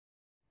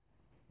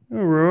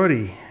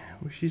Alrighty,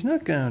 well, she's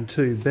not going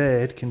too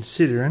bad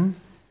considering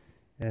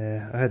I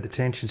had the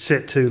tension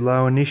set too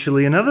low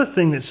initially. Another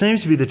thing that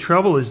seems to be the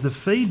trouble is the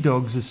feed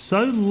dogs are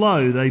so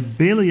low they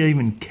barely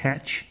even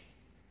catch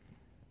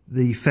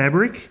the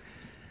fabric.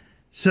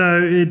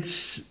 So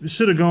it's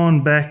sort of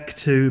gone back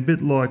to a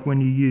bit like when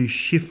you use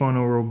chiffon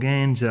or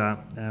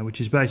organza, which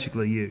is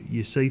basically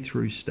your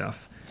see-through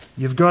stuff.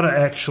 You've got to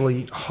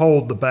actually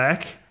hold the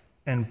back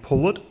and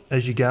pull it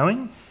as you're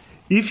going.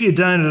 If you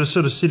don't, it'll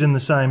sort of sit in the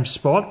same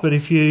spot, but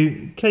if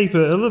you keep a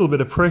little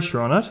bit of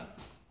pressure on it,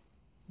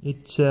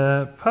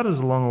 it putters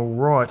along all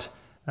right.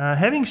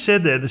 Having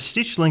said that, the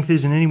stitch length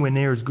isn't anywhere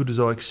near as good as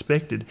I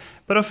expected,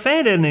 but I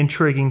found out an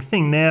intriguing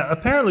thing. Now,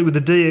 apparently with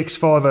the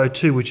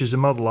DX502, which is a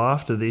model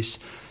after this,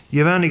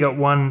 you've only got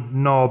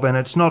one knob and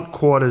it's not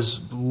quite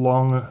as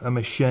long a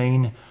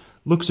machine.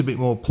 Looks a bit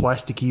more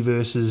plasticky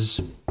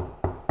versus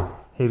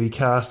heavy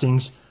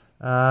castings.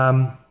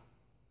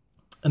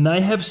 And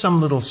they have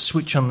some little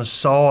switch on the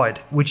side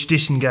which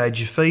disengage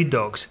your feed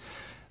dogs.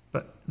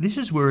 But this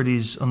is where it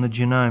is on the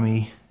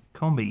Janome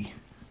Combi.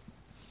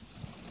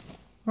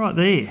 Right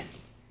there.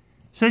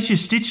 So that's your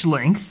stitch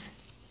length.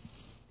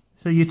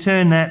 So you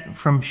turn that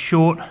from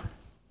short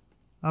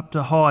up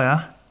to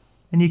higher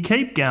and you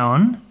keep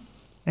going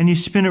and you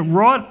spin it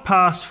right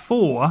past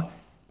 4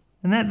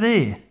 and that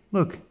there.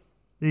 Look,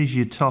 there's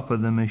your top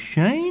of the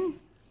machine,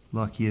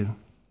 like you.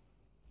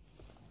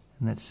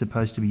 And that's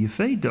supposed to be your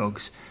feed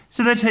dogs.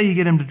 So that's how you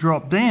get them to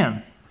drop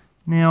down.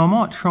 Now I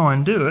might try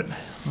and do it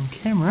on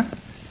camera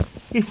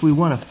if we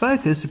want to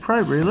focus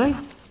appropriately.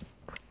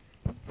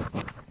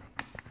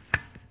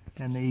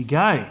 And there you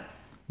go.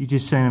 You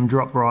just seen them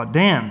drop right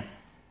down.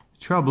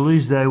 The trouble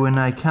is though, when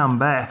they come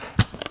back,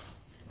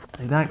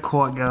 they don't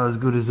quite go as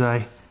good as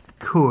they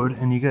could,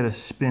 and you got to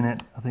spin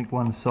it, I think,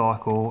 one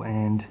cycle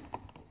and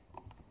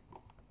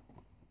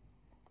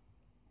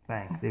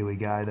bang, there we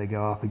go, they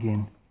go up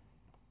again.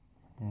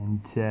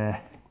 And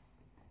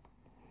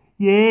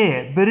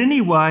yeah, but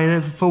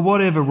anyway, for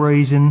whatever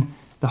reason,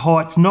 the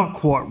height's not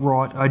quite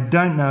right. I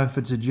don't know if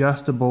it's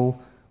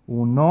adjustable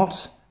or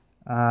not.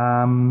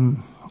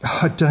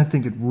 I don't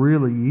think it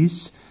really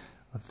is.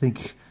 I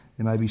think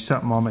there may be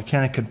something my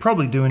mechanic could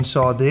probably do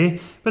inside there.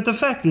 But the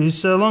fact is,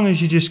 so long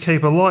as you just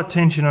keep a light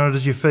tension on it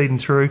as you're feeding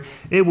through,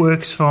 it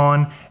works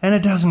fine. And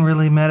it doesn't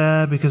really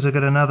matter because I've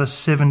got another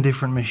 7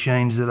 different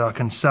machines that I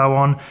can sew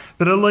on.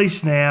 But at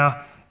least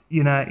now,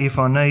 you know, if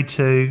I need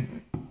to,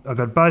 I've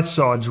got both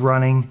sides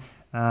running,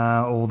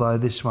 although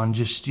this one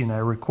just, you know,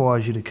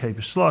 requires you to keep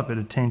a slight bit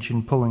of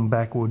tension pulling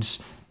backwards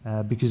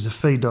because the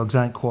feed dogs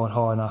ain't quite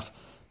high enough.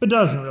 But it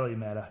doesn't really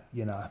matter,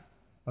 you know.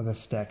 I've got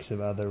stacks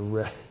of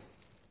other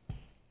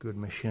good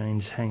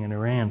machines hanging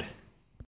around.